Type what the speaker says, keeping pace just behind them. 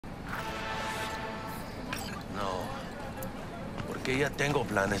porque ya tengo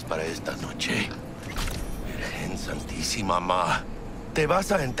planes para esta noche. Virgen Santísima, ma. Te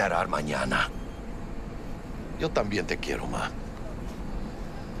vas a enterar mañana. Yo también te quiero, ma.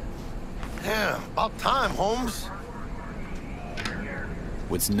 Yeah, about time, Holmes.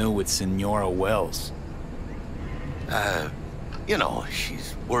 What's new with Senora Wells? You know,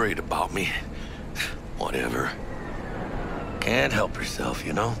 she's worried about me. Whatever. Can't help herself,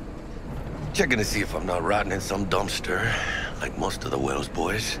 you know? Checking to see if I'm not rotting in some dumpster, like most of the Wells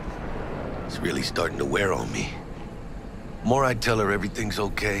boys. It's really starting to wear on me. The more I tell her everything's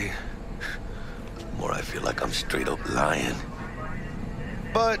okay, the more I feel like I'm straight up lying.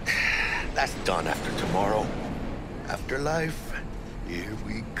 But that's done after tomorrow. Afterlife, here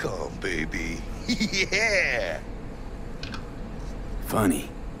we come, baby. Yeah! Funny.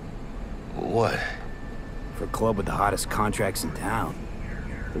 What? For a club with the hottest contracts in town,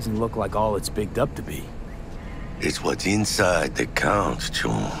 doesn't look like all it's bigged up to be. It's what's inside that counts,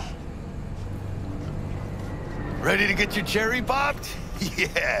 Chum. Ready to get your cherry popped?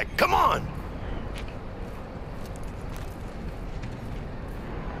 Yeah, come on!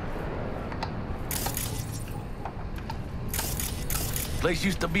 Place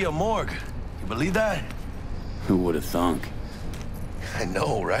used to be a morgue. You believe that? Who would have thunk? I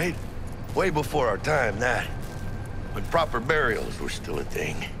know, right? Way before our time, that. When proper burials were still a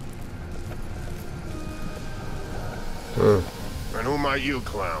thing. And who might you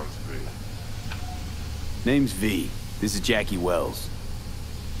clowns be? Name's V. This is Jackie Wells.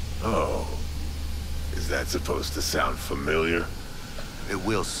 Oh. Is that supposed to sound familiar? It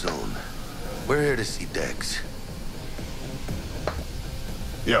will soon. We're here to see Dex.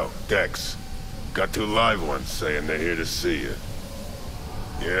 Yo, Dex. Got two live ones saying they're here to see you.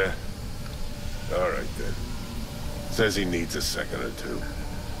 Yeah? Alright then. Says he needs a second or two.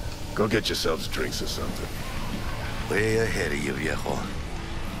 Go get yourselves drinks or something. Way ahead of you, viejo.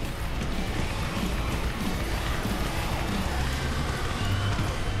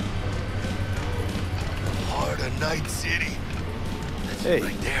 Heart of Night City. That's Hey. it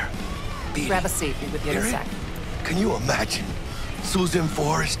right there. Beat Grab it. a seat. Be with you in a Hear it? sec. Can you imagine? Susan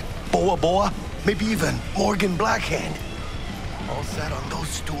Forrest, Boa Boa, maybe even Morgan Blackhand. All sat on those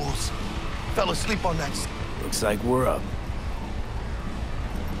stools. Fell asleep on that. Looks like we're up.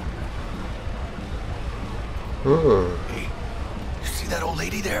 Hey, you see that old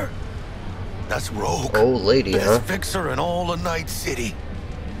lady there? That's Rogue. Old lady, Best huh? fixer in all of Night City.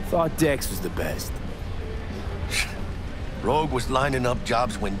 Thought Dex was the best. Rogue was lining up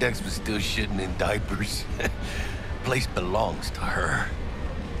jobs when Dex was still shitting in diapers. Place belongs to her.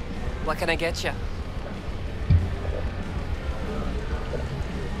 What can I get you?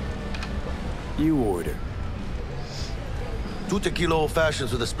 You order. 2 tequila old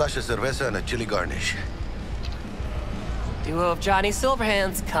fashions with a splash of cerveza and a chili garnish. Duo of Johnny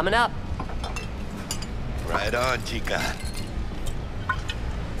Silverhands coming up. Right on, chica.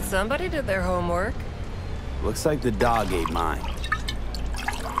 Somebody did their homework. Looks like the dog ate mine.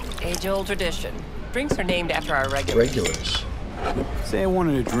 Age-old tradition. Drinks are named after our regulars. Regulars. Say I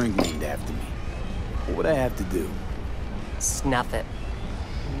wanted a drink named after me. What would I have to do? Snuff it.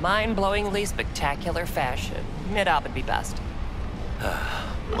 Mind-blowingly spectacular fashion. Mid-op would be best.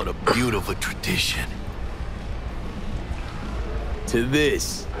 What a beautiful tradition. To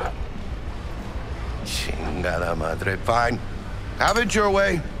this. Chingada madre. Fine. Have it your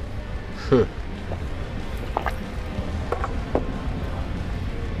way.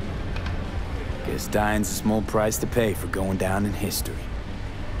 Guess dying's a small price to pay for going down in history.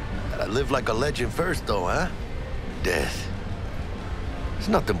 Gotta live like a legend first, though, huh? Death. It's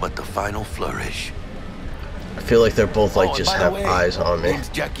nothing but the final flourish. I feel like they're both like and just by the have way, eyes on me. name's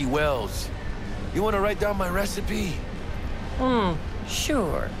Jackie Wells. You want to write down my recipe?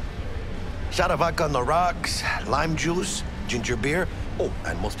 Sure. Shot of vodka on the rocks, lime juice, ginger beer. Oh,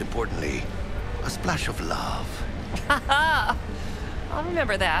 and most importantly, a splash of love. Haha! I'll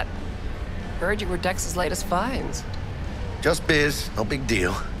remember that. Heard you were Dex's latest finds. Just biz, no big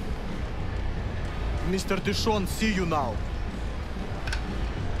deal. Mr. Dishon, see you now.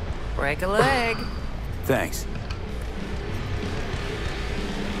 Break a leg. Thanks.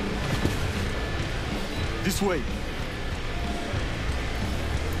 This way.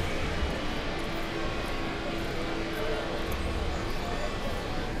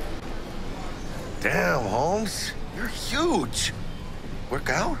 Damn, Holmes. You're huge. Work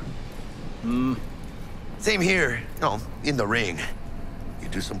out? Same here. No, in the ring. You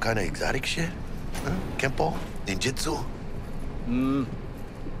do some kind of exotic shit? Huh? Kempo? Ninjutsu?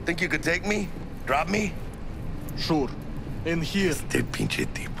 Think you could take me? Drop me? Sure. In here. Este pinche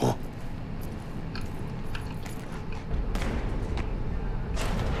tipo.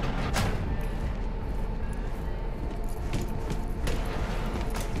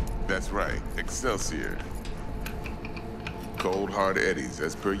 That's right, Excelsior. Cold hard eddies,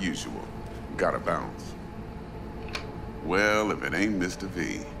 as per usual. Gotta bounce. Well, if it ain't Mr.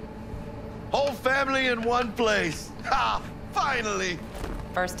 V. Whole family in one place. Ha! Finally!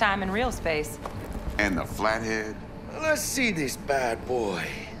 First time in real space. And the flathead? Let's see this bad boy.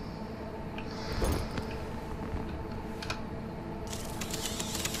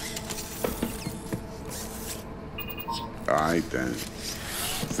 All right, then.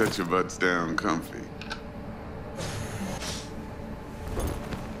 Set your butts down comfy.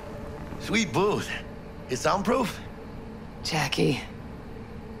 Sweet booth. It's soundproof? Jackie.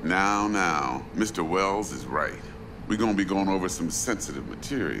 Now, Mr. Wells is right. We're gonna be going over some sensitive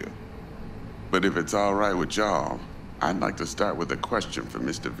material. But if it's all right with y'all, I'd like to start with a question for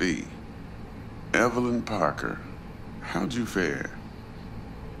Mr. V. Evelyn Parker, how'd you fare?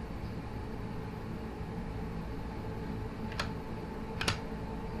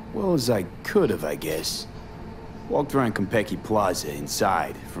 Well as I could have, I guess. Walked around Konpeki Plaza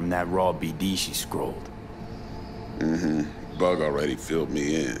inside from that raw BD she scrolled. Bug already filled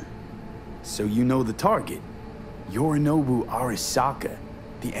me in. So you know the target. Yorinobu Arasaka,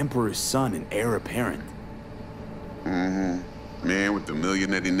 the Emperor's son and heir apparent. Man with the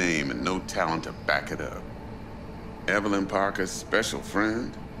millionaire name and no talent to back it up. Evelyn Parker's special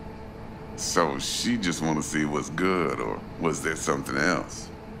friend? So she just want to see what's good, or was there something else?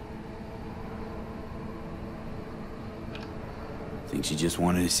 Think she just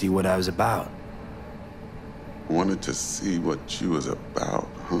wanted to see what I was about. Wanted to see what you was about,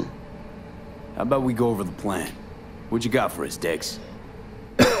 huh? How about we go over the plan? What you got for us, Dex?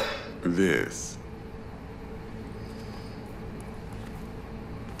 This.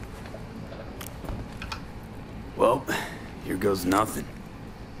 Well, here goes nothing.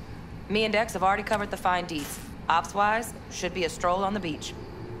 Me and Dex have already covered the fine deeds. Ops-wise, should be a stroll on the beach.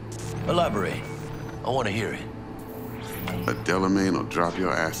 Elaborate. I want to hear it. A Delamain will drop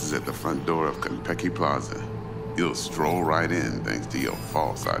your asses at the front door of Konpeki Plaza. You'll stroll right in thanks to your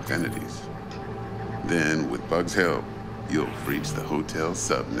false identities. Then, with Bug's help, you'll breach the hotel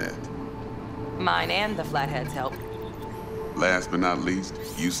subnet. Mine and the Flathead's help. Last but not least,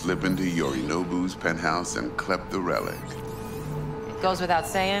 you slip into Yorinobu's penthouse and clep the relic. Goes without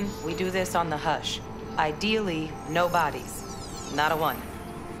saying, we do this on the hush. Ideally, no bodies. Not a one.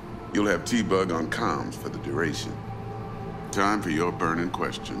 You'll have T-Bug on comms for the duration. Time for your burning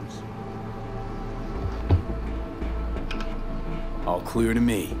questions. All clear to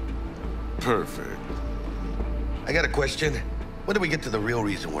me. Perfect. I got a question. When do we get to the real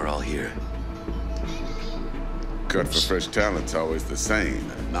reason we're all here? Cut for fresh talent's always the same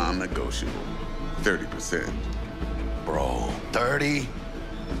and non-negotiable. 30%. Bro, 30?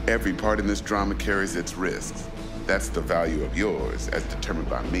 Every part in this drama carries its risks. That's the value of yours, as determined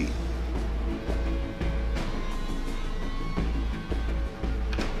by me.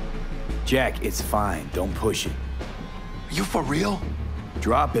 Jack, it's fine. Don't push it. You for real?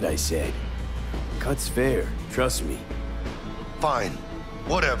 Drop it, I said. Cut's fair. Trust me. Fine.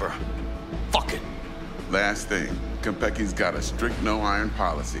 Whatever. Fuck it. Last thing, Konpeki's got a strict no-iron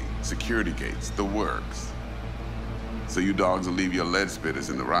policy. Security gates, the works. So you dogs will leave your lead spitters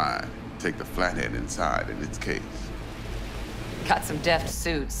in the ride. Take the flathead inside in its case. Got some deft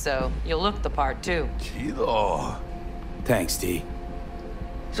suits, so you'll look the part, too. Chido. Thanks, T.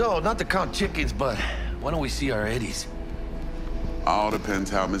 So, not to count chickens, but why don't we see our eddies? All depends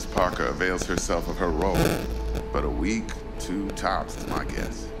how Miss Parker avails herself of her role. But a week, 2 tops is my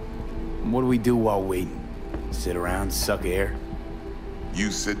guess. What do we do while waiting? Sit around, suck air?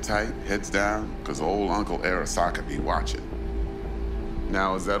 You sit tight, heads down, cause old Uncle Arasaka be watching.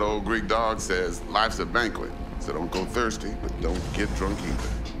 Now, as that old Greek dog says, life's a banquet, so don't go thirsty, but don't get drunk either.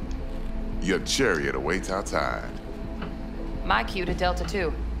 Your chariot awaits outside. My cue to Delta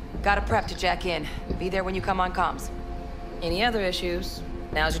 2. Gotta prep to jack in. Be there when you come on comms. Any other issues,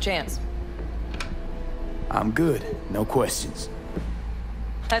 now's your chance. I'm good. No questions.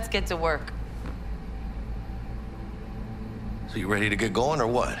 Let's get to work. So you ready to get going or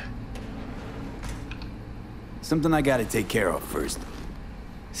what? Something I gotta take care of first.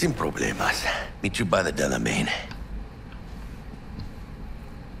 Sin problemas. Meet you by the Delamain.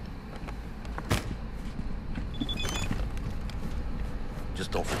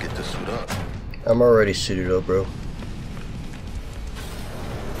 Just don't forget to suit up. I'm already suited up, bro.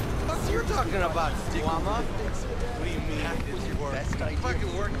 So you're talking about Stigma? What do you mean? That was your best idea.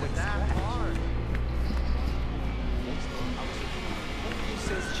 Fucking working with that hard. What do you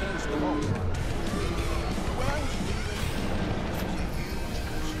say's changed the most? When I was leaving,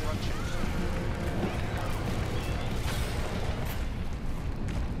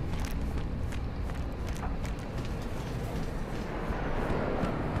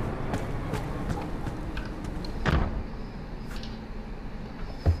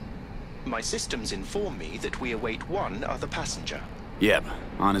 My systems inform me that we await one other passenger. Yep,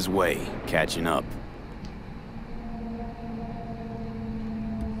 on his way, catching up.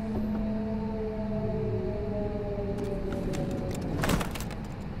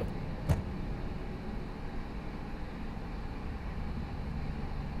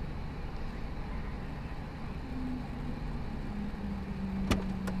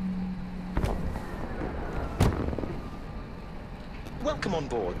 Welcome on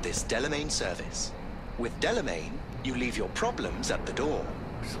board this Delamain service. With Delamain, you leave your problems at the door.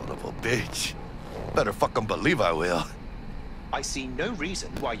 Son of a bitch. Better fucking believe I will. I see no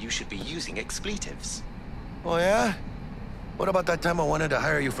reason why you should be using expletives. Oh, yeah? What about that time I wanted to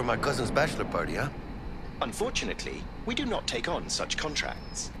hire you for my cousin's bachelor party, huh? Unfortunately, we do not take on such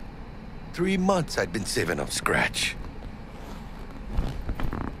contracts. 3 months I'd been saving up scratch.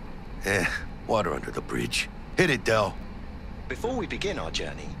 Water under the bridge. Hit it, Del. Before we begin our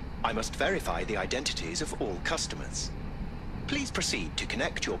journey, I must verify the identities of all customers. Please proceed to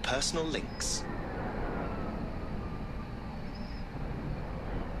connect your personal links.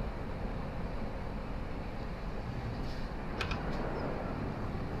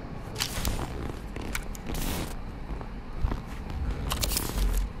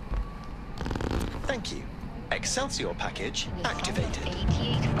 Thank you. Excelsior package activated.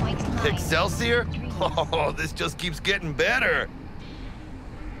 Excelsior? Oh, this just keeps getting better.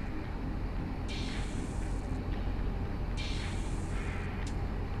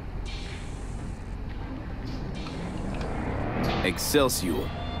 Excelsior.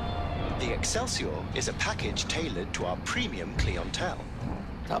 The Excelsior is a package tailored to our premium clientele.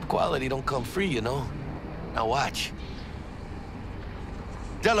 Top quality don't come free, you know. Now watch.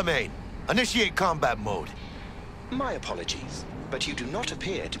 Delamain, initiate combat mode. My apologies, but you do not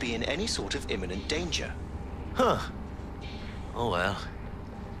appear to be in any sort of imminent danger. Huh. Oh well.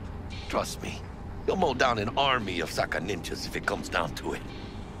 Trust me, you'll mow down an army of Saka ninjas if it comes down to it.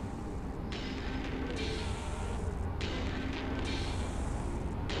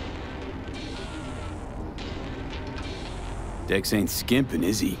 Dex ain't skimping,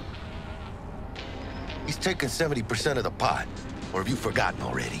 is he? He's taking 70% of the pot. Or have you forgotten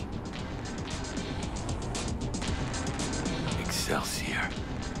already? Excelsior.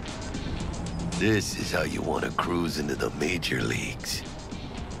 This is how you want to cruise into the major leagues.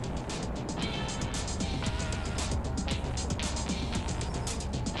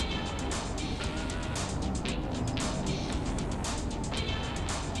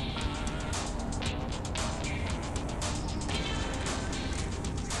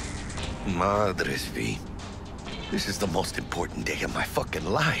 Madres V. This is the most important day of my fucking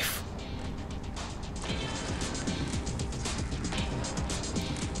life.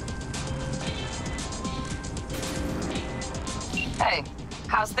 Hey,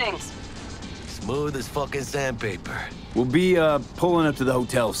 how's things? Smooth as fucking sandpaper. We'll be, pulling up to the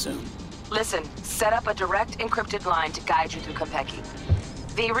hotel soon. Listen, set up a direct encrypted line to guide you through Konpeki.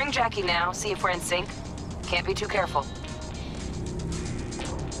 V, ring Jackie now, see if we're in sync. Can't be too careful.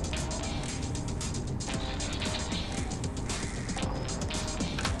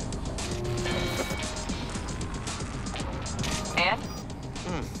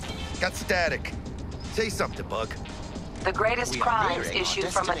 Got static. Say something, Bug. The greatest crimes issue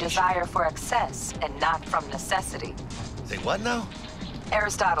from a desire for excess and not from necessity. Say what now?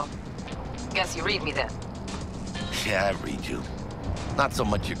 Aristotle. Guess you read me then. Yeah, I read you. Not so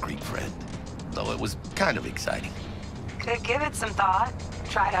much your Greek friend, though it was kind of exciting. Could give it some thought.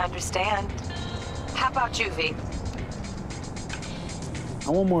 Try to understand. How about you, V?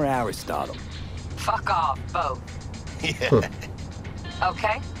 I want more Aristotle. Fuck off, both. Yeah.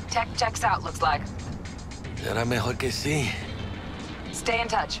 Okay, tech checks out, looks like. Será mejor que sí. Stay in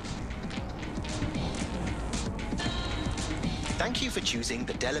touch. Thank you for choosing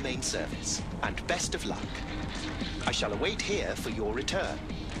the Delamain service, and best of luck. I shall await here for your return.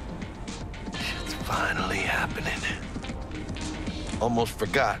 It's finally happening. Almost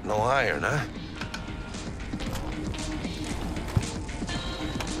forgot, no iron, huh?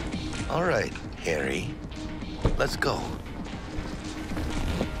 All right, Harry. Let's go.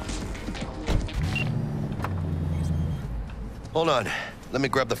 Hold on. Let me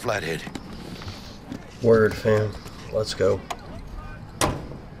grab the flathead. Word, fam. Let's go.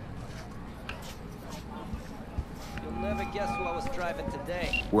 You'll never guess who I was driving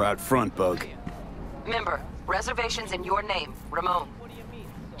today. We're out front, Bug. Remember, reservations in your name, Ramon.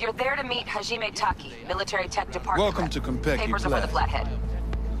 You're there to meet Hajime Taki, military tech department. Welcome to Konpeki, Papers are for the flathead.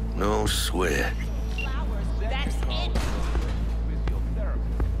 No sweat. That's it.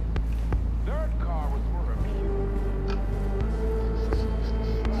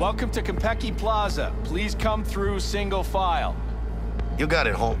 Welcome to Konpeki Plaza. Please come through single file. You got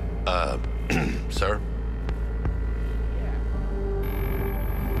it, home. Sir?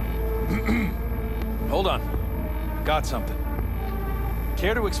 Hold on. Got something.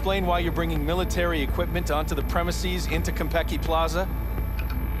 Care to explain why you're bringing military equipment onto the premises into Konpeki Plaza?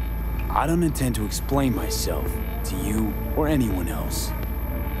 I don't intend to explain myself to you or anyone else.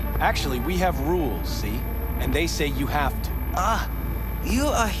 Actually, we have rules, see? And they say you have to. Ah, you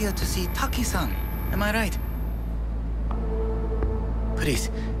are here to see Taki-san, am I right? Please,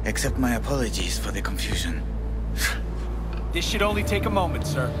 accept my apologies for the confusion. This should only take a moment,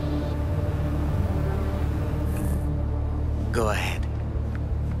 sir. Go ahead.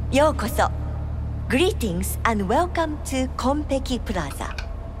 Yokoso. Greetings and welcome to Konpeki Plaza.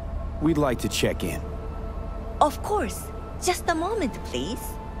 We'd like to check in. Of course. Just a moment, please.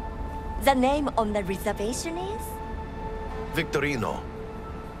 The name on the reservation is? Victorino.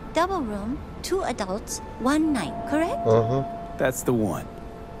 Double room, 2 adults, 1 night, correct? That's the one.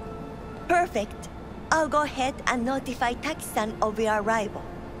 Perfect. I'll go ahead and notify Taki-san of your arrival.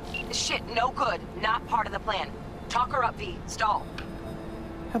 Shit, no good. Not part of the plan. Talk her up, V. Stall.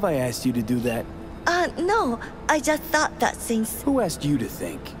 Have I asked you to do that? No. I just thought that since... Who asked you to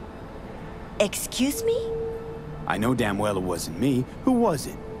think? Excuse me? I know damn well it wasn't me. Who was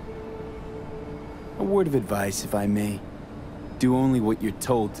it? A word of advice, if I may. Do only what you're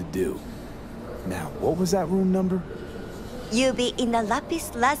told to do. Now, what was that room number? You'll be in the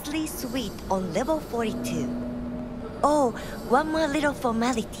Lapis Lazuli suite on level 42. Oh, one more little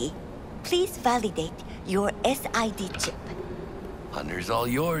formality. Please validate your SID chip. Honor's all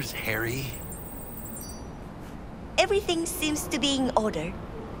yours, Harry. Everything seems to be in order.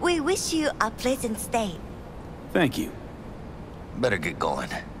 We wish you a pleasant stay. Thank you. Better get going.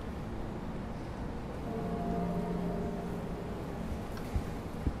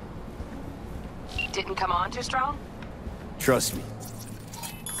 Didn't come on too strong? Trust me.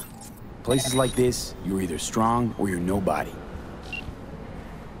 Places like this, you're either strong or you're nobody.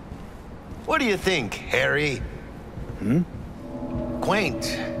 What do you think, Harry?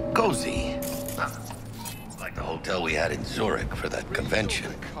 Quaint, cozy. Like the hotel we had in Zurich for that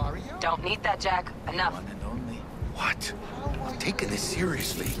convention. Don't need that, Jack. Enough. What? I'm taking this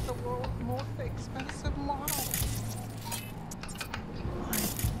seriously.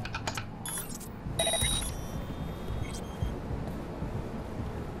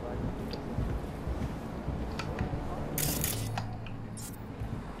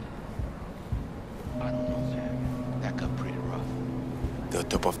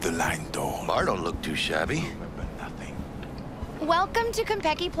 Top of the line though. Bar don't look too shabby. Welcome to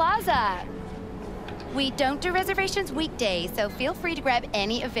Konpeki Plaza. We don't do reservations weekdays, so feel free to grab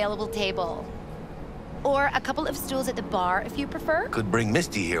any available table. Or a couple of stools at the bar if you prefer. Could bring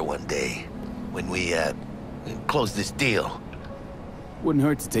Misty here one day when we, close this deal. Wouldn't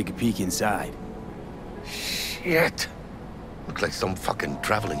hurt to take a peek inside. Shit. Looks like some fucking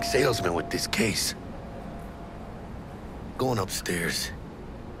traveling salesman with this case. Going upstairs.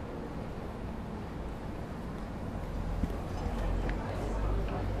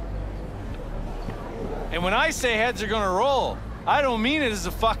 And when I say heads are gonna roll, I don't mean it as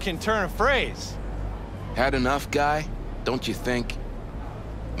a fucking turn of phrase. Had enough, guy? Don't you think?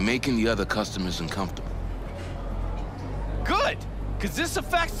 Making the other customers uncomfortable. Good! Because this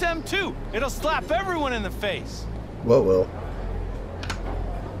affects them too. It'll slap everyone in the face. What will?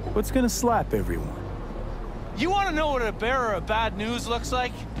 What's gonna slap everyone? You want to know what a bearer of bad news looks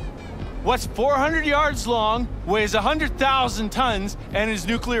like? What's 400 yards long, weighs 100,000 tons, and is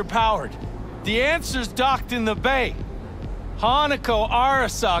nuclear powered? The answer's docked in the bay. Hanako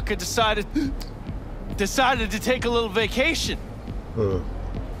Arasaka decided to take a little vacation.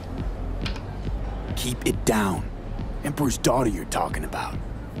 Keep it down. Emperor's daughter you're talking about.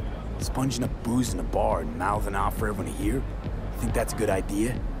 Sponging up booze in a bar and mouthing off for everyone to hear? Think that's a good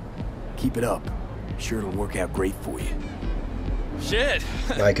idea? Keep it up. Sure it'll work out great for you. Shit.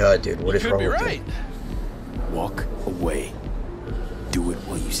 My God, dude, what is wrong with right. you? Walk away. Do it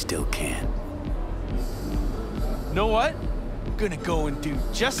while you still can. Know what? I'm gonna go and do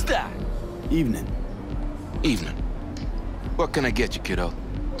just that. Evening. Evening. What can I get you, kiddo?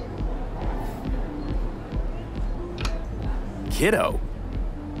 Kiddo?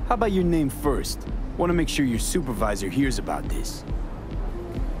 How about your name first? Want to make sure your supervisor hears about this.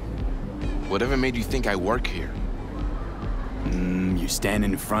 Whatever made you think I work here? You're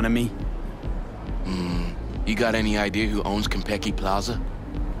standing in front of me? You got any idea who owns Konpeki Plaza?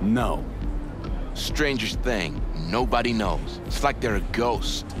 No. Strangest thing, nobody knows. It's like they're a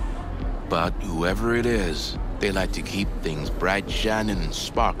ghost. But whoever it is, They like to keep things bright, shining, and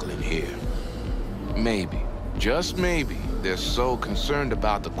sparkling here. Maybe, just maybe, they're so concerned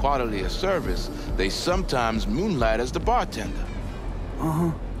about the quality of service, they sometimes moonlight as the bartender.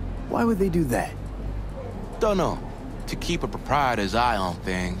 Uh-huh. Why would they do that? Don't know. To keep a proprietor's eye on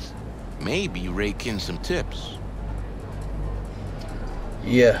things. Maybe rake in some tips.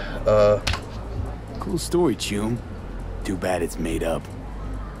 Yeah, Cool story, Chum. Too bad it's made up.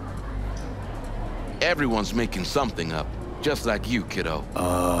 Everyone's making something up. Just like you, kiddo.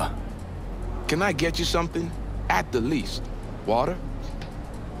 Can I get you something? At the least. Water?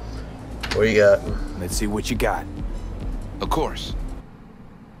 What you got? Let's see what you got. Of course.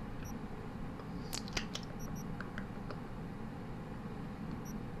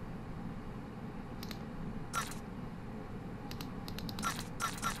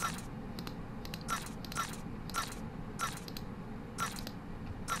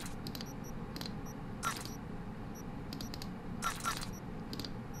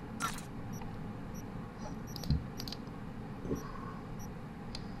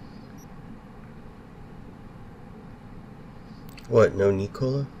 What, no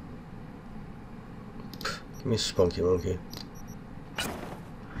Nicola? Give me a spunky monkey.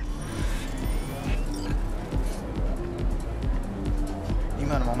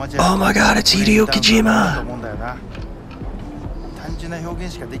 Oh my god, it's Hideo Kojima!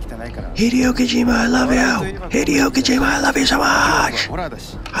 Hideo Kojima, I love you! Hideo Kojima, I love you so much!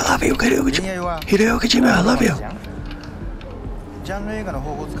 I love you, Hideo Kojima! Hideo Kojima, I love you!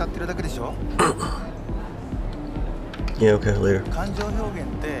 Yeah, okay, later.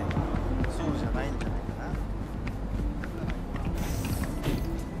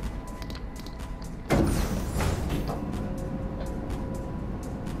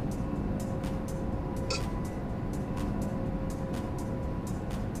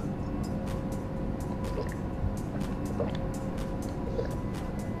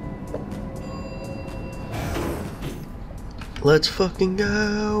 Let's fucking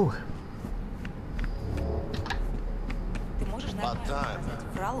go!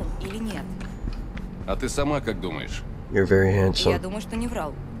 А ты сама как думаешь? You're very handsome. Я думаю, что не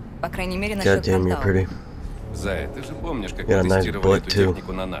врал. По крайней мере, God damn, you're pretty. Зая, ты же помнишь, как Yeah, мы nice тестировали butt эту too.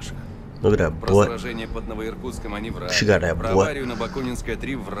 технику на наших? Look at that Про butt. сражение под Новоиркутском они врали. She got that Про butt. аварию на Бакунинской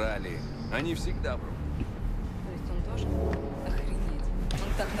 3 врали. Они всегда врут. То есть он тоже? Охренеть.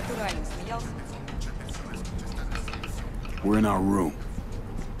 Он так натурально смеялся. We're in our room.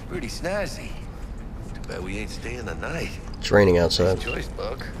 Pretty snazzy. Too bad we ain't staying the night. It's raining outside. Nice choice,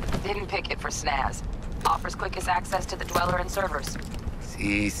 Buck. Didn't pick it for snaz. Offers quickest access to the dweller and servers.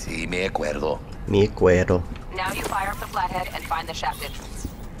 Sí, me acuerdo. Me acuerdo. Now you fire up the flathead and find the shaft entrance.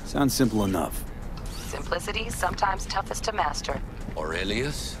 Sounds simple enough. Simplicity is sometimes toughest to master.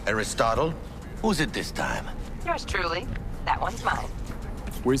 Aurelius? Aristotle? Who's it this time? Yours truly. That one's mine.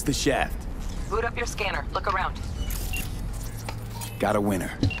 Where's the shaft? Boot up your scanner. Look around. Got a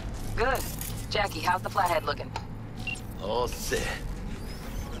winner. Good. Jackie, how's the flathead looking? All set.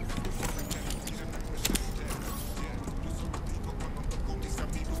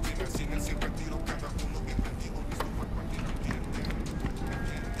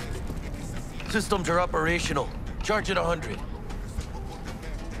 Systems are operational. Charge at 100.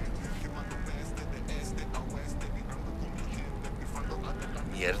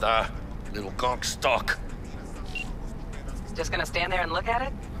 Mierda. Little gonk stock. Just gonna stand there and look at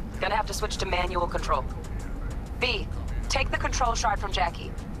it? Gonna have to switch to manual control. B, take the control shard from Jackie.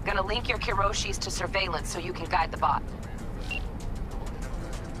 Gonna link your Kiroshis to surveillance so you can guide the bot.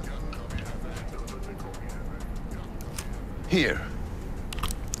 Here.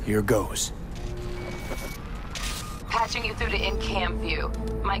 Here goes. Patching you through to in-cam view.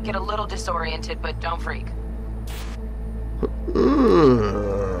 Might get a little disoriented, but don't freak.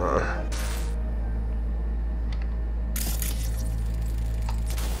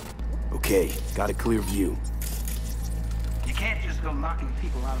 Okay, got a clear view. You can't just go knocking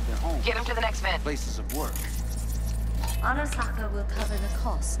people out of their homes. Get them to the next vent. Places of work. Arasaka will cover the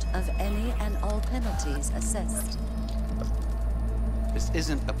cost of any and all penalties assessed. This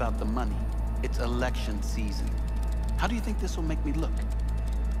isn't about the money. It's election season. How do you think this will make me look?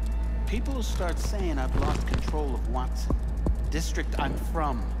 People will start saying I've lost control of Watson, district I'm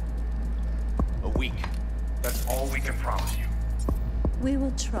from. A week. That's all we can promise you. We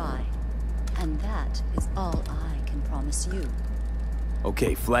will try. And that is all I can promise you.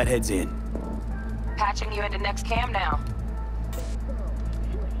 Okay, Flathead's in. Patching you into next cam now.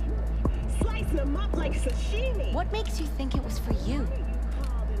 Slicing them up like sashimi. What makes you think it was for you?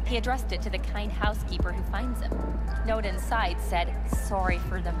 He addressed it to the kind housekeeper who finds him. Note inside said, "Sorry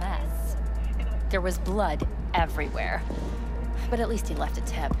for the mess." There was blood everywhere. But at least he left a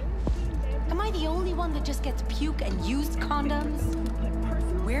tip. Am I the only one that just gets puke and used condoms?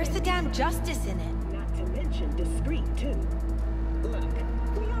 Where's the damn justice in it? Not to mention discreet, too. Look,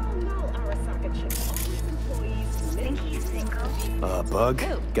 we all know Arasaka Chip. All his employees think he's single. Bug?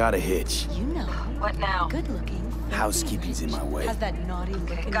 Got a hitch. You know. What now? Good looking. Housekeeping's in my way. Has that naughty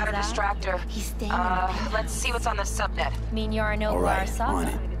look in Got a his eye? distractor. He's staying in a Let's see what's on the subnet. Mean you're no All right, on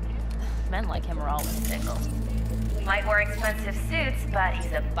Arasaka. it. Men like him are always single. Might wear expensive suits, but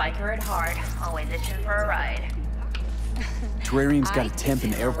he's a biker at heart, always itching for a ride. Terrarium's got a temp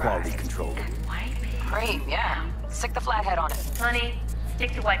and air quality controller. Cream, yeah. Stick the flathead on it. Honey,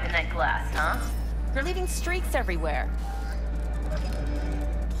 stick to wiping that glass, huh? You're leaving streaks everywhere.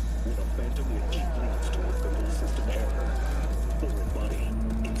 With a phantom with deep leads to a fatal system error. Foreign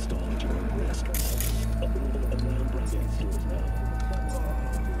body installed at your own risk. Available around branding stores now.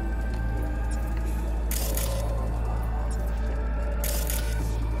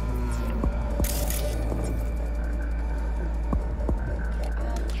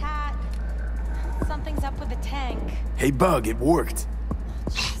 Cat, something's up with the tank. Hey, Bug, it worked.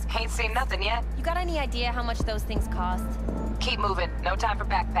 Ain't seen nothing yet. You got any idea how much those things cost? Keep moving. No time for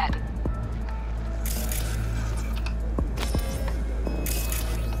backpatting.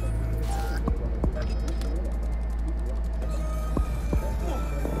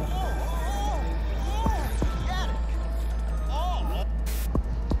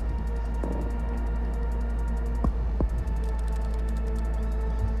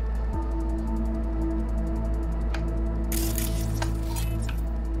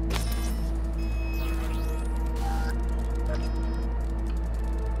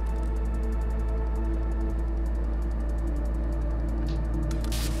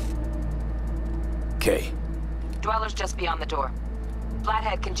 Okay. Dweller's just beyond the door.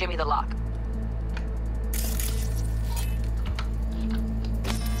 Flathead can jimmy the lock.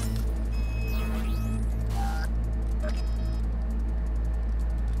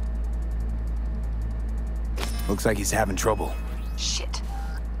 Looks like he's having trouble. Shit.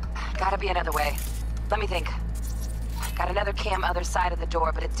 Gotta be another way. Let me think. Got another cam other side of the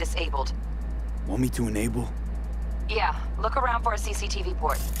door, but it's disabled. Want me to enable? Yeah, look around for a CCTV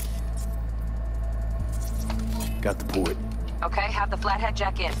port. Got the port. Okay, have the flathead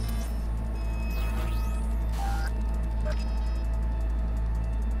jack in.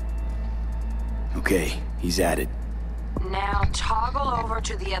 Okay, he's at it. Now toggle over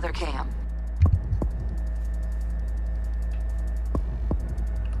to the other cam.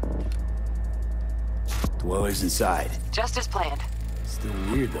 Dweller's inside. Just as planned. Still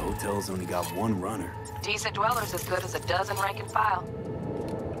weird, the hotel's only got one runner. Decent Dweller's as good as a dozen rank and file.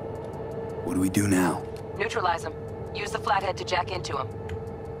 What do we do now? Neutralize him. Use the flathead to jack into him.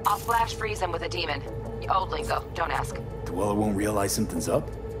 I'll flash freeze him with a demon. Old lingo, don't ask. Dweller won't realize something's up?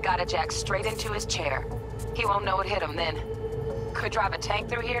 Gotta jack straight into his chair. He won't know it hit him then. Could drive a tank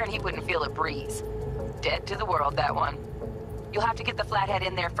through here and he wouldn't feel a breeze. Dead to the world, that one. You'll have to get the flathead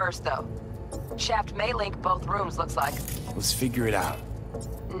in there first, though. Shaft may link both rooms, looks like. Let's figure it out.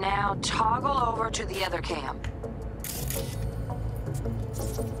 Now toggle over to the other cam.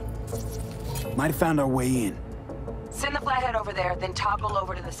 Might have found our way in. Send the flathead over there, then toggle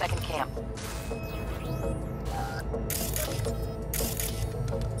over to the second cam.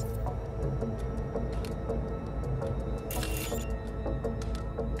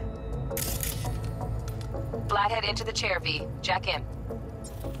 Flathead into the chair, V. Jack in.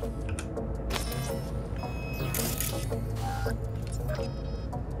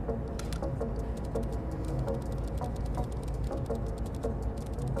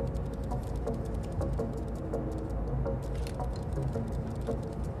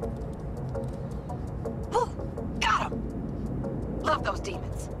 Got him! Love those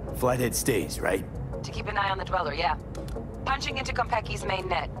demons. Flathead stays, right? To keep an eye on the Dweller, yeah. Punching into Kompeki's main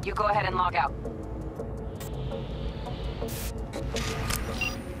net. You go ahead and log out.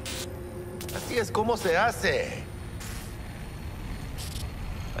 Así es como se hace.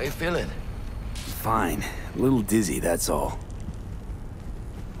 How you feeling? Fine. A little dizzy, that's all.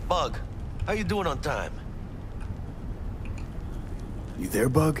 Bug, how you doing on time? You there,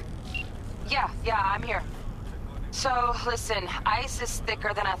 Bug? Yeah, I'm here. So, listen, ice is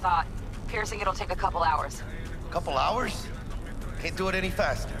thicker than I thought. Piercing it'll take a couple hours. Couple hours? Can't do it any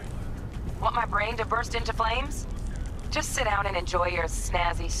faster. Want my brain to burst into flames? Just sit down and enjoy your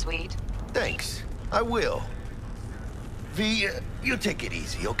snazzy sweet. Thanks. I will. V, you take it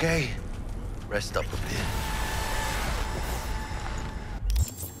easy, okay? Rest up a bit.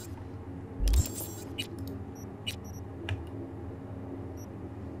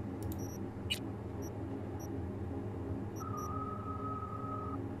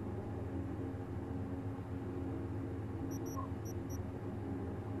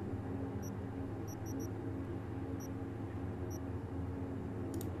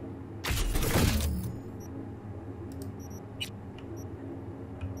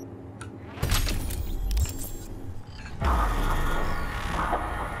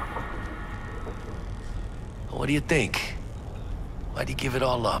 do you think? Why'd you give it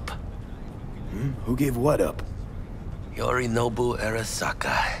all up? Who gave what up? Yorinobu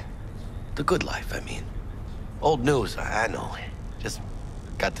Arasaka. The good life, I mean. Old news, I know. Just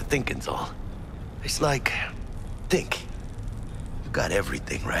got to thinking's all. It's like, think. You got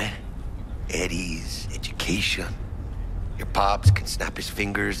everything, right? Eddies, education. Your pops can snap his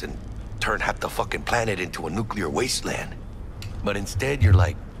fingers and turn half the fucking planet into a nuclear wasteland. But instead, you're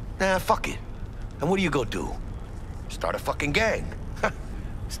like, nah, fuck it. And what do you go do? Start a fucking gang.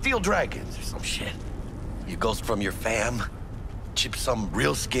 Steal dragons or some shit. You ghost from your fam, chip some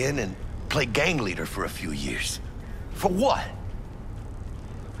real skin, and play gang leader for a few years. For what?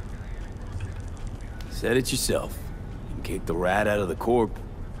 Said it yourself. You kicked the rat out of the corp.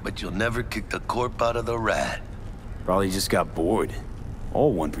 But you'll never kick the corp out of the rat. Probably just got bored.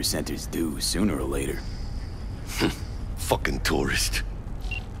 All 1%ers do, sooner or later. Fucking tourist.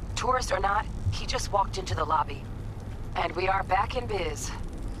 Tourist or not, he just walked into the lobby. And we are back in biz.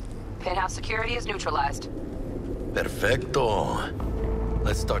 Penthouse security is neutralized. Perfecto.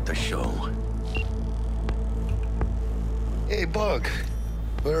 Let's start the show. Hey, Bug.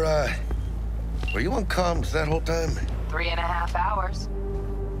 Were you on comms that whole time? 3.5 hours.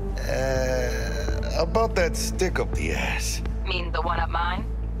 About that stick up the ass. Mean the one up mine?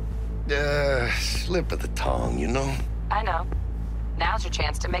 Slip of the tongue, you know? I know. Now's your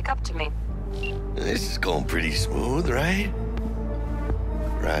chance to make up to me. This is going pretty smooth, right?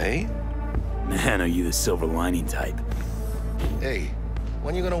 Right? Man, are you the silver lining type? Hey,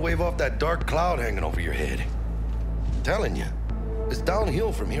 when you gonna wave off that dark cloud hanging over your head? I'm telling you, it's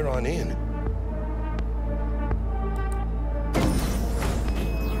downhill from here on in.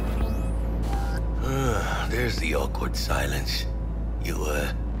 There's the awkward silence. You,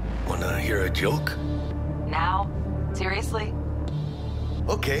 wanna hear a joke? Now? Seriously?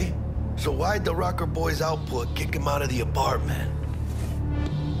 Okay, so why'd the Rocker Boy's output kick him out of the apartment?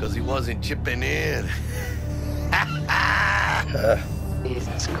 Because he wasn't chipping in.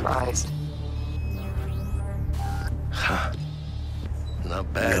 Jesus Christ.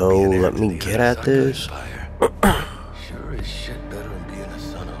 Not bad. Yo, let me get at this. Sure as shit better than being a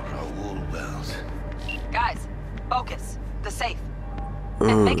son of Raoul Wells. Guys, focus. The safe.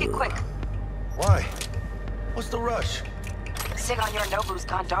 And make it quick. Why? What's the rush? Sig on your Nobu's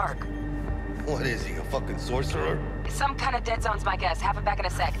gone dark. What is he, a fucking sorcerer? Some kind of dead zone's my guess. Have him back in a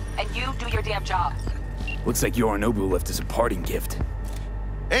sec. And you do your damn job. Looks like Yorinobu left us a parting gift.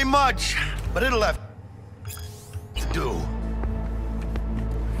 Ain't much, but it'll have to do.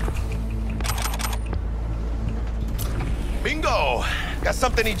 Bingo! Got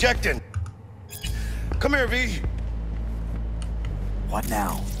something ejecting. Come here, V. What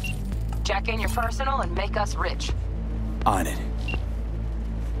now? Jack in your personal and make us rich. On it.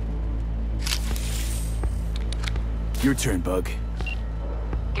 Your turn, Bug.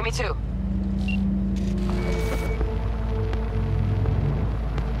 Give me 2.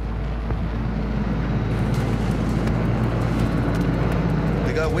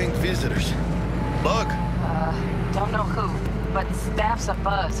 We got winged visitors. Bug. Don't know who, but staff's a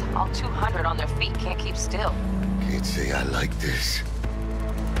buzz. All 200 on their feet can't keep still. Can't say I like this.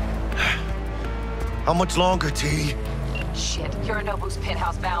 How much longer, T? Shit, Yorinobu's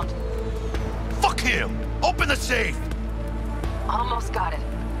penthouse bound. Fuck him! Open the safe! Almost got it.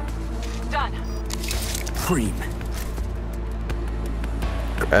 Done. Cream.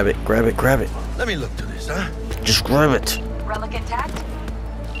 Grab it, grab it, grab it. Let me look to this, huh? Just grab it. Relic intact?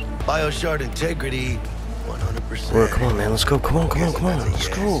 Bioshard integrity, 100%. Well, come on, man. Let's go. Come on, come on, come on. Let's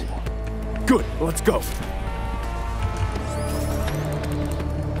go. Good. Let's go.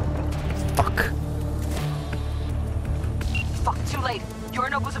 Fuck. Fuck, too late.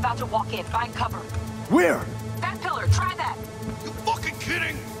 Yorinobu's about to walk in. Find cover. Where? That pillar. Try that. You fucking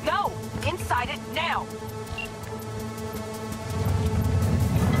kidding? No. Inside it now.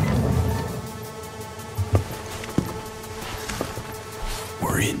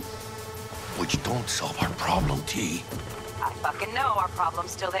 We're in. Which don't solve our problem, T. I fucking know our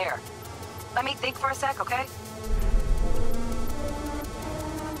problem's still there. Let me think for a sec, okay?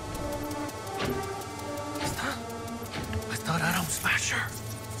 I thought Atom Smasher.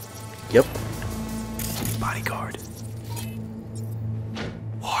 Yep. Bodyguard.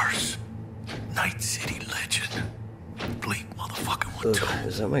 Wars. Night City legend. Bleak motherfucking one too.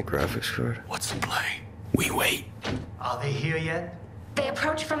 Is that my graphics card? What's the play? We wait. Are they here yet? They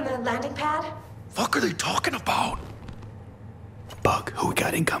approach from the landing pad? Fuck are they talking about? Bug, who we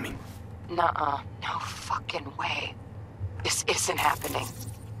got incoming? Nuh-uh. No fucking way. This isn't happening.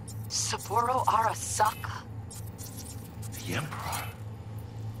 Saburo Arasaka. The Emperor.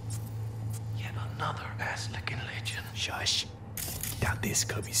 Yet Another ass-licking legend. Shush. Doubt this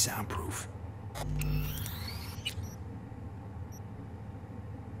could be soundproof.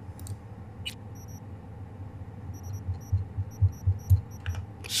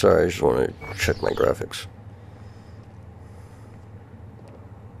 Sorry, I just want to check my graphics.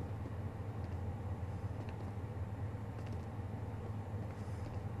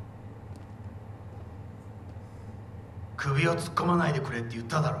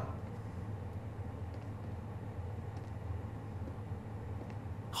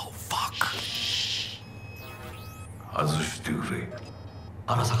 Oh, fuck. 外してくれ。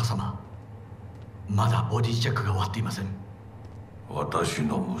荒坂様、まだボディチェックが終わっていません。私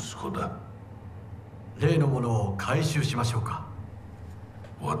の息子だ。例のものを回収しましょうか。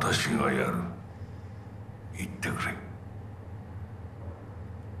私がやる。言ってくれ。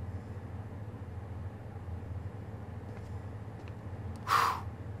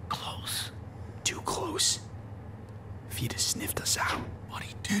Close. Too close. If he'd have sniffed us out. But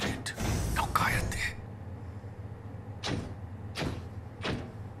he didn't. No cállate.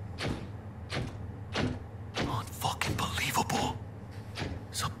 Unfucking believable.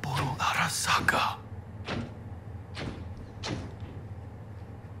 Sapporo Arasaka.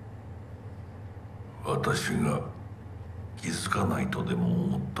 私が気づかないとでも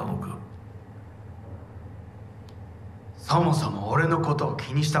思ったのか。そもそも俺のことを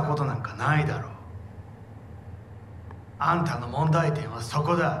気にしたことなんかないだろう。あんたの問題点はそ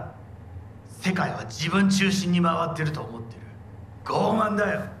こだ。世界は自分中心に回ってると思ってる。傲慢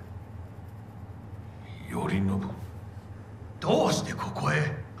だよ。頼信。どうしてここ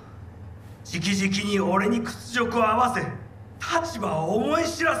へ？直々に俺に屈辱を合わせ、立場を思い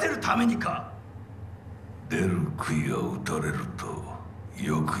知らせるためにか。出る杭は打たれると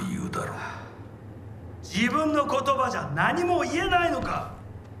よく言うだろう。自分の言葉じゃ何も言えないのか。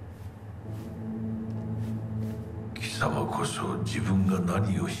貴様こそ自分が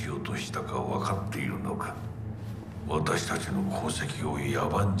何をしようとしたか分かっているのか。私たちの功績を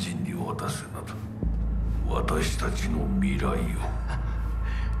野蛮人に渡すなど、私たちの未来を。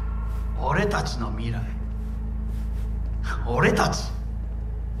俺たちの未来。俺たち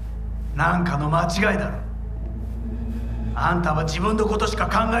なんかの間違いだろ。あんたは自分のことしか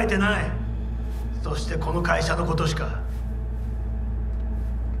考えてない。そしてこの会社のことしか。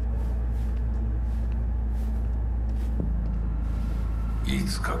い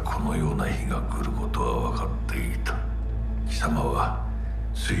つかこのような日が来ることは分かっていた。貴様は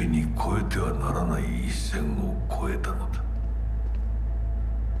ついに越えてはならない一線を越えたのだ。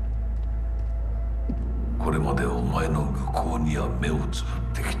これまでお前の愚行には目をつぶ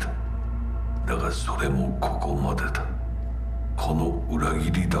ってきた。だがそれもここまでだ。この裏切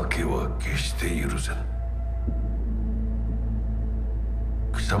りだけは決して許せん。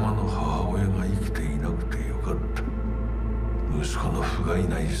貴様の母親が生きていなくてよかった。息子の不甲斐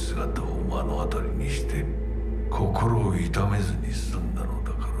ない姿を目の当たりにして心を痛めずに済んだの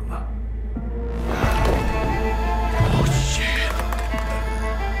だからな。おし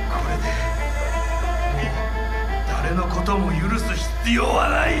これで誰のことも許す必要は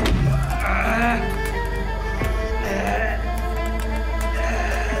ない。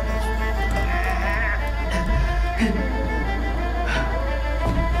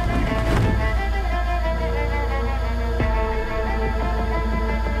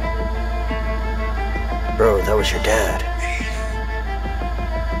Bro, that was your dad.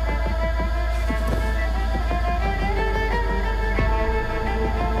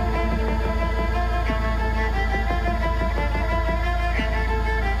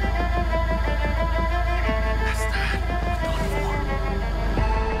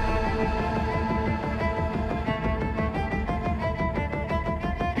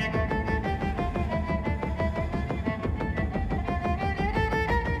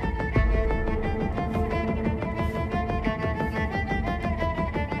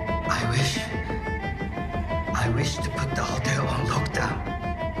 I wish to put the hotel on lockdown.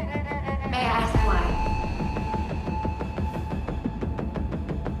 May I ask why?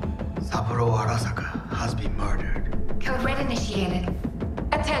 Saburo Arasaka has been murdered. Code Red initiated.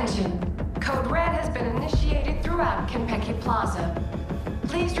 Attention. Code Red has been initiated throughout Kenpeki Plaza.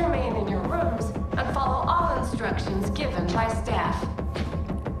 Please remain in your rooms and follow all instructions given by staff.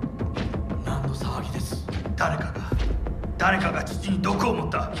 何の騒ぎです。誰かが父に毒を持っ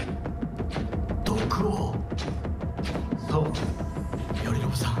た。毒を。そう。頼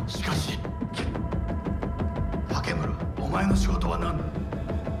信さん、しかし。竹村、お前の仕事は何だ。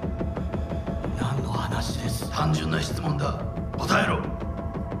何の話です。単純な質問だ。答えろ。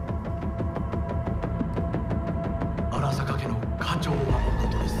荒坂家の家長を守るこ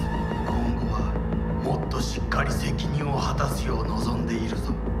とです。今後は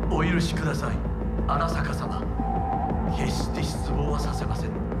許しください。荒坂様。決して失望はさせませ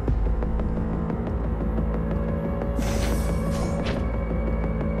ん。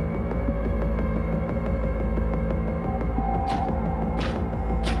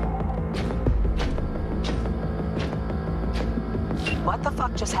What the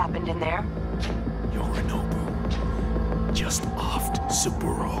fuck just happened in there? Yorinobu just offed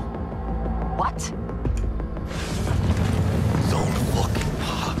Saburo. What? Zone fucking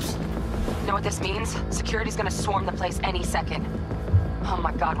pops. Know what this means? Security's gonna swarm the place any second. Oh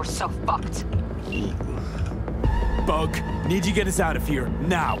my god, we're so fucked. Bug, need you get us out of here,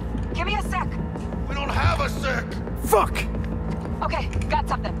 now. Give me a sec. We don't have a sec. Fuck! Okay, got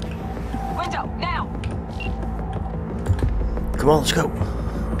something. Window, now! Come on, let's go.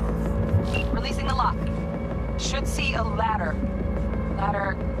 Releasing the lock. Should see a ladder.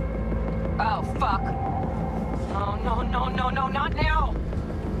 Ladder... Oh, fuck. Oh, no, no, no, no, not now!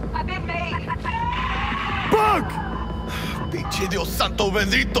 I've been made! Bug! Pinche Dios santo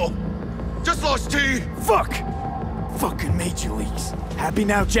bendito! Just lost T! Fuck! Fucking Major Leagues. Happy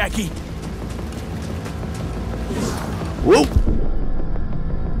now, Jackie? Whoa!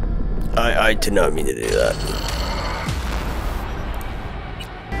 I did not mean to do that.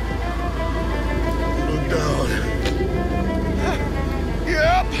 Look down.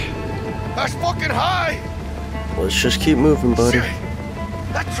 Yep! That's fucking high! Let's just keep moving, buddy.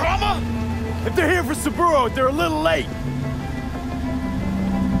 That trauma? If they're here for Saburo, they're a little late.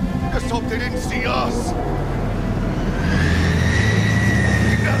 Just hope they didn't see us.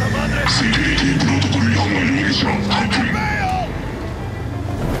 Security protocol evaluation complete.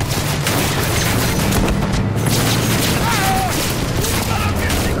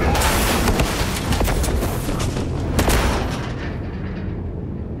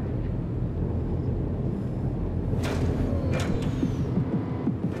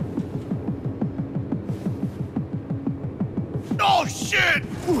 Oh shit!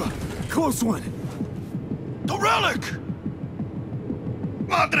 Ooh, close one. The relic!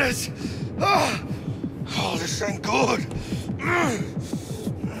 Madres! Oh, this ain't good.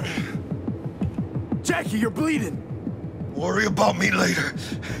 Jackie, you're bleeding. Worry about me later.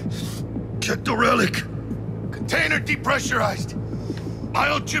 Check the relic. Container depressurized.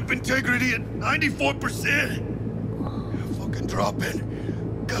 Biochip integrity at 94%. Fucking dropping.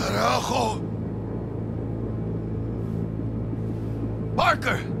 Carajo.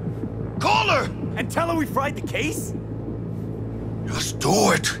 Parker! Call her! And tell her we fried the case? Just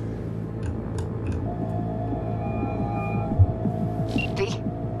do it. V?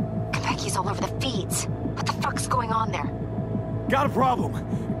 Konpeki's all over the feeds. What the fuck's going on there? Got a problem.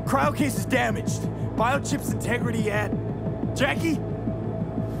 Cryo case is damaged. Biochip's integrity at... Jackie?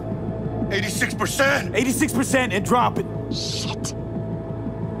 86%! 86% and dropping. Shit.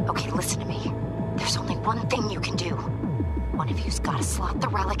 Okay, listen to me. There's only one thing you can do. One of you's gotta slot the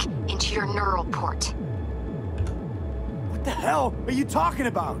relic into your neural port. What the hell are you talking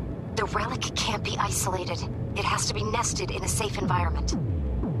about? The relic can't be isolated. It has to be nested in a safe environment.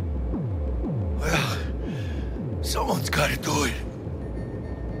 Well, someone's gotta do it.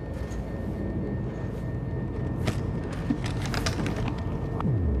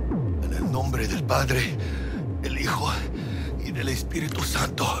 En el nombre del Padre, del Hijo y del Espíritu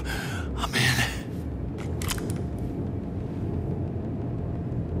Santo. Amén.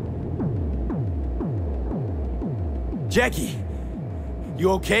 Jackie,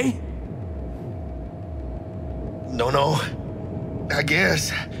 you okay? No. I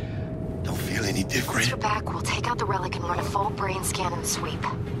guess. Don't feel any different. Once you're back, we'll take out the relic and run a full brain scan and sweep.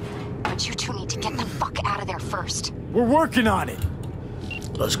 But you two need to get the fuck out of there first. We're working on it.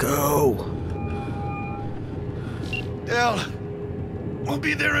 Let's go. Del, we'll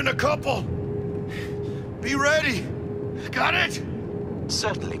be there in a couple. Be ready. Got it?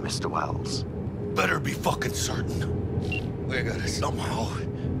 Certainly, Mr. Wells. Better be fucking certain. We gotta somehow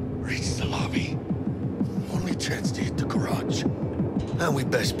reach the lobby. Only chance to hit the garage. And we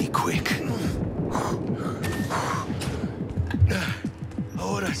best be quick.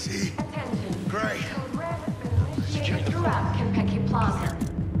 Ahora sí. Great. Throughout Kentucky Plaza.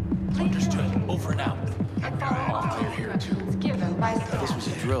 Understood. Over and out. All clear here too. Given by This was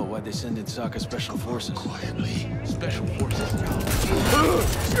a drill. Why'd they send in Sokka Special Forces? Quietly. Special Forces.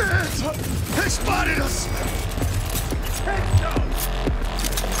 Shit! They spotted us!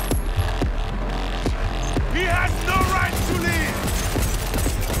 He has no right to leave!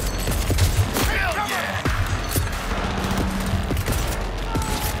 Hell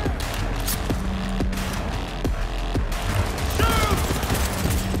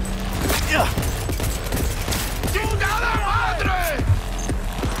yeah! ¡Chingada madre!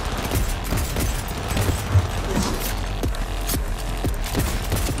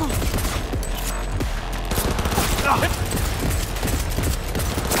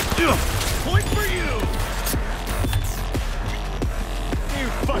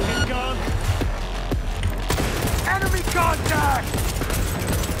 Contact!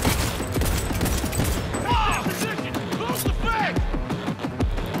 Ah! Position! Move the bank!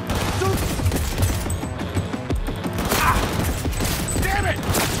 Ah! Damn it!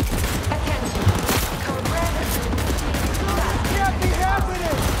 Attention. Code Red has been... Can't be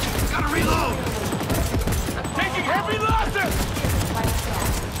happening! Gotta reload! Taking heavy losses!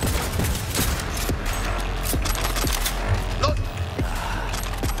 Look!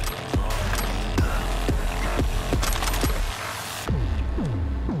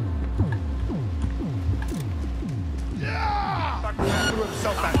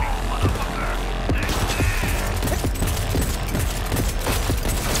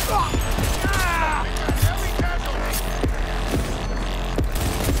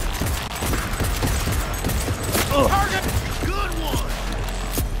 Target! Good one!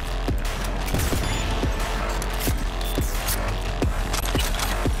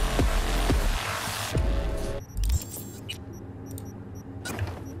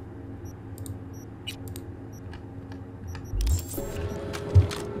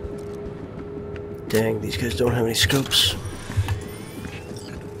 Dang, these guys don't have any scopes.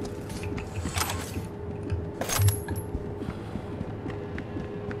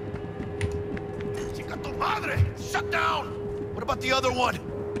 Chica tu madre! Shut down! What about the other one?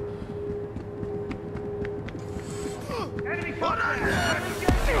 Enemy Going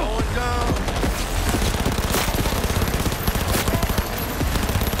down!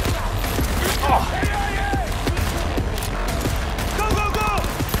 Go, go, go!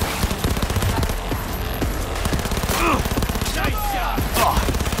 Nice shot!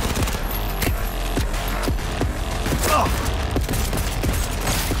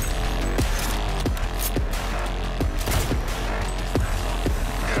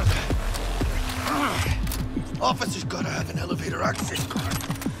 Officer's gotta have an elevator access card.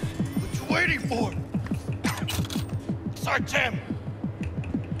 What you waiting for? Sergeant!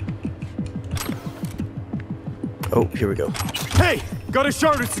 Oh, here we go. Hey! Got a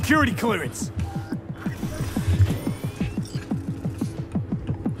chartered security clearance!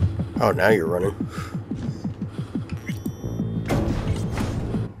 Oh, now you're running.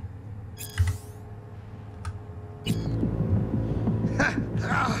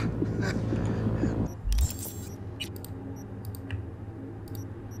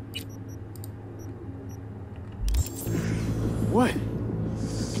 What?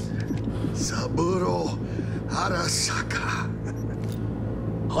 Saburo Arasaka.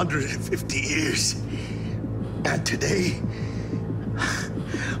 150 years. And today,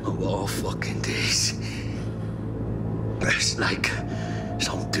 of all fucking days, that's like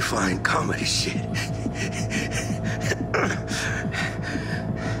some divine comedy shit.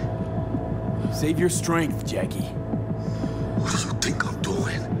 Save your strength, Jackie. What do you think I'm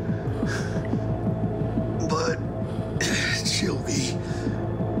doing? But she'll be.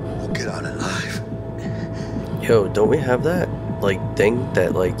 We'll get out alive. Yo, don't we have that, like, thing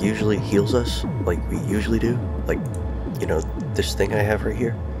that, like, usually heals us? Like we usually do? Like, you know, this thing I have right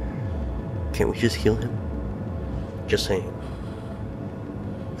here? Can't we just heal him? Just saying.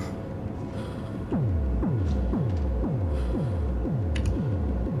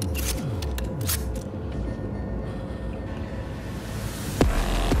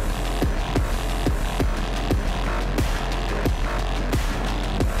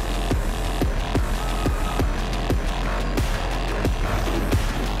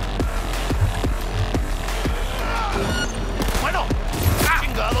 Bueno,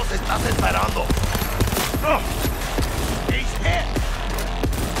 chingados estás esperando. He's hit.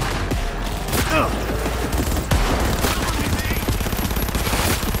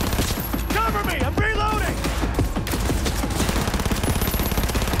 Cover me! I'm reloading!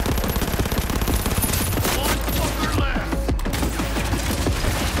 One fucker left.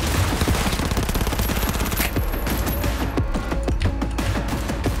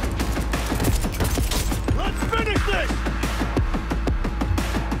 Let's finish this!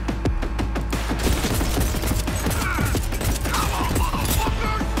 Come on,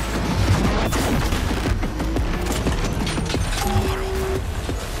 motherfuckers!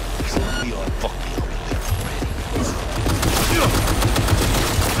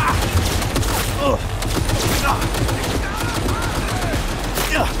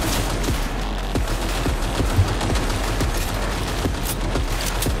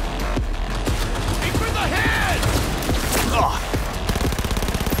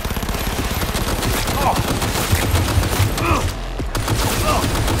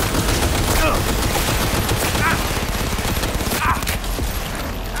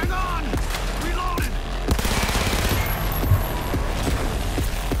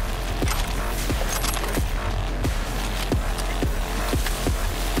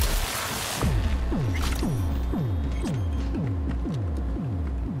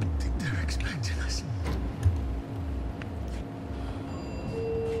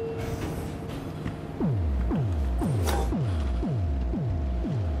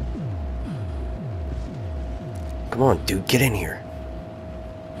 Come on, dude, get in here.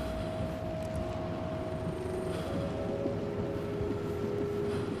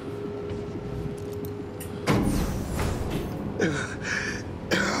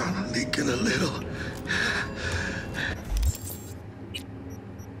 Leaking a little.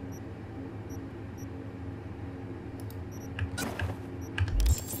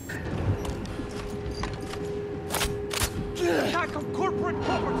 Attack on corporate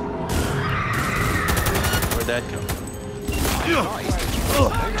property! Where'd that come from?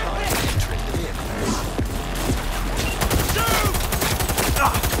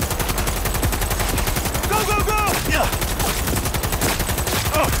 Go, go, go!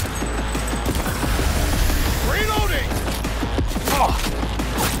 Reloading!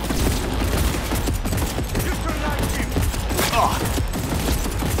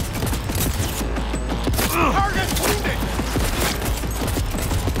 Target wounded!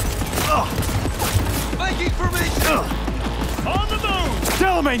 Making formation! On the move!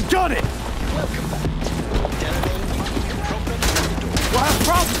 Delamain, got it! Welcome back. Delamain, you tweak a problem with the door. We'll have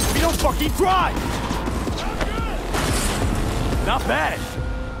problems if we don't fucking try! Not bad.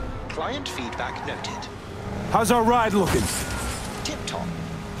 Client feedback noted. How's our ride looking? Tip-top.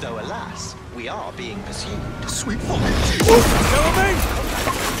 Though alas, we are being pursued. Sweet Delamain!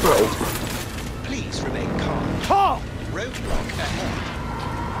 Please remain calm. Calm! Roadblock ahead.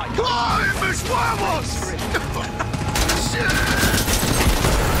 ¡Mis huevos!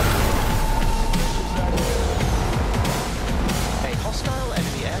 A hostile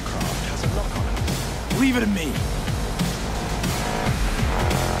enemy aircraft has a lock on it. Leave it to me.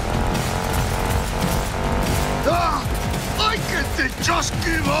 Why can't they just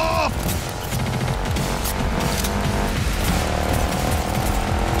give up?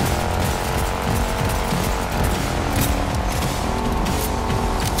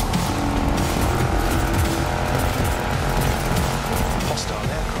 Hostile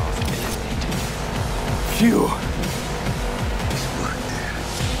aircraft eliminated. Phew.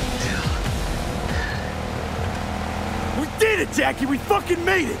 We did it, Jackie! We fucking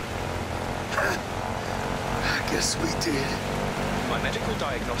made it! I guess we did. My medical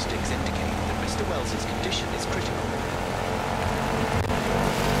diagnostics indicate that Mr. Wells's condition is critical.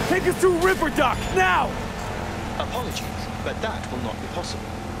 Take us through River Dock, now! Apologies, but that will not be possible.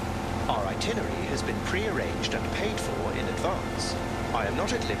 Our itinerary has been pre-arranged and paid for in advance. I am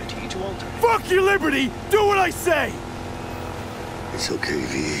not at liberty to alter it. Fuck your liberty! Do what I say! It's okay,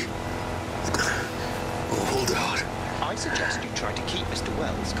 V. We'll hold out. I suggest you try to keep Mr.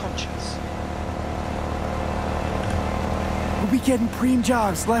 Wells conscious. We'll be getting preem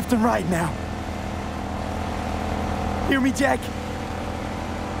jobs left and right now. Hear me, Jack?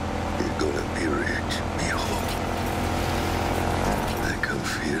 You're gonna be rich, mijo. I can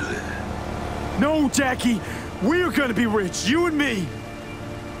feel it. No, Jackie! We're gonna be rich, you and me!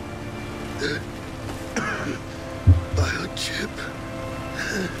 Biochip.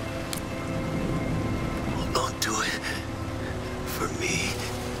 Hold on to it. For me.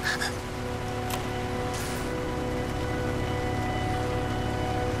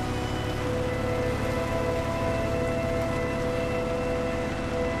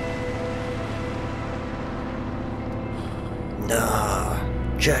 Nah.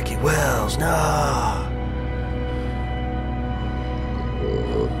 Jackie Wells, nah.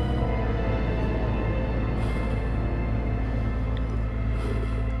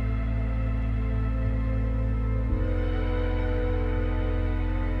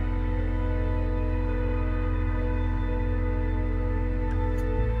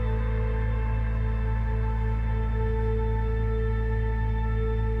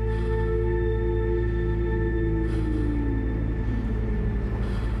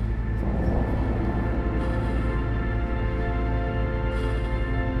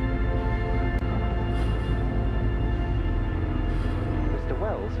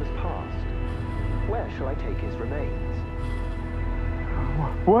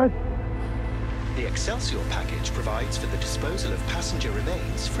 What? The Excelsior package provides for the disposal of passenger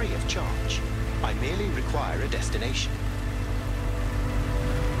remains free of charge. I merely require a destination.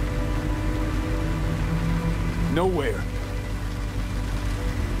 Nowhere.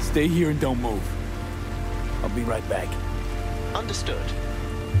 Stay here and don't move. I'll be right back. Understood.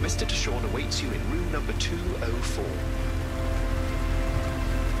 Mr. Deshawn awaits you in room number 204.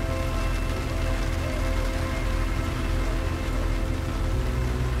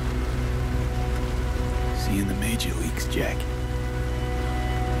 See you in the major leagues, Jack.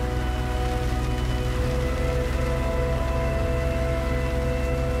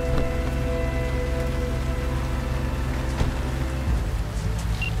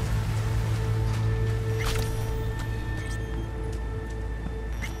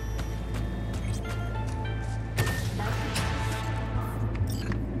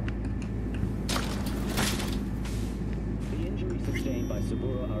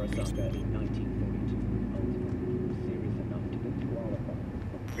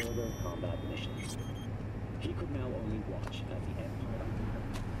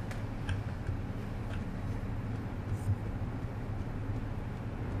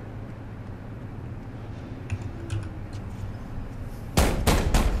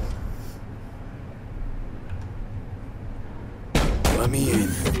 Let me in.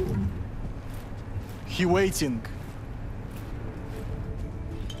 He waiting.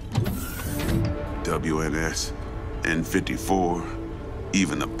 WNS, N54,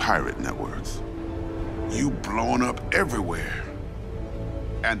 even the pirate networks. You blowing up everywhere.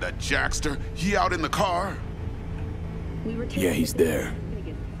 And the Jackster, he out in the car? Yeah, he's there.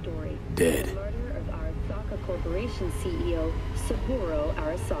 Dead. The murder of Arasaka Corporation CEO Saburo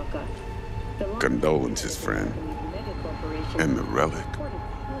Arasaka. Condolences, friend. And the relic?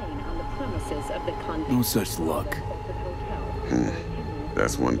 No such luck.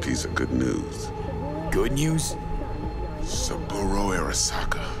 That's one piece of good news. Good news? Saburo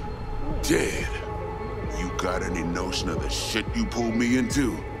Arasaka. Dead. You got any notion of the shit you pulled me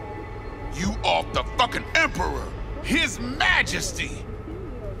into? You off the fucking Emperor! His Majesty!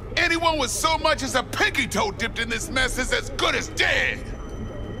 Anyone with so much as a pinky toe dipped in this mess is as good as dead!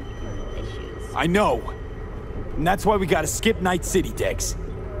 I know. And that's why we gotta skip Night City, Dex.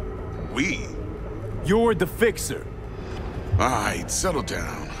 We? You're the fixer. Alright, settle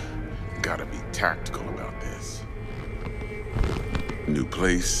down. Gotta be tactical about this. New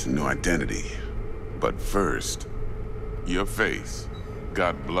place, new identity. But first, your face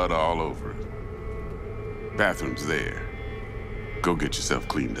got blood all over it. Bathroom's there. Go get yourself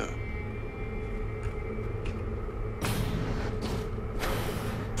cleaned up.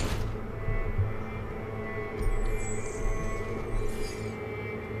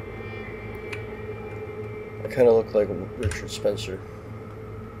 I kind of look like Richard Spencer.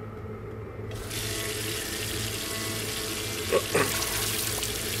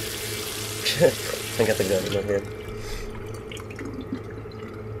 I got the gun in my hand.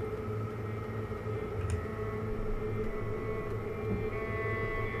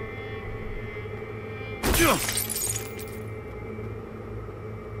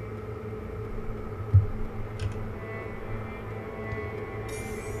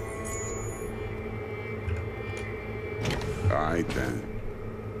 All right, then.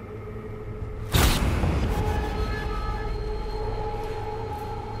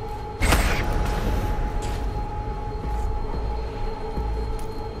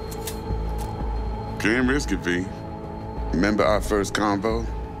 Can't risk it, V. Remember our first convo?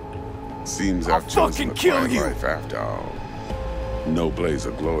 Seems I've chosen the quiet life after all. No blaze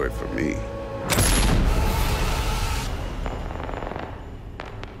of glory for me.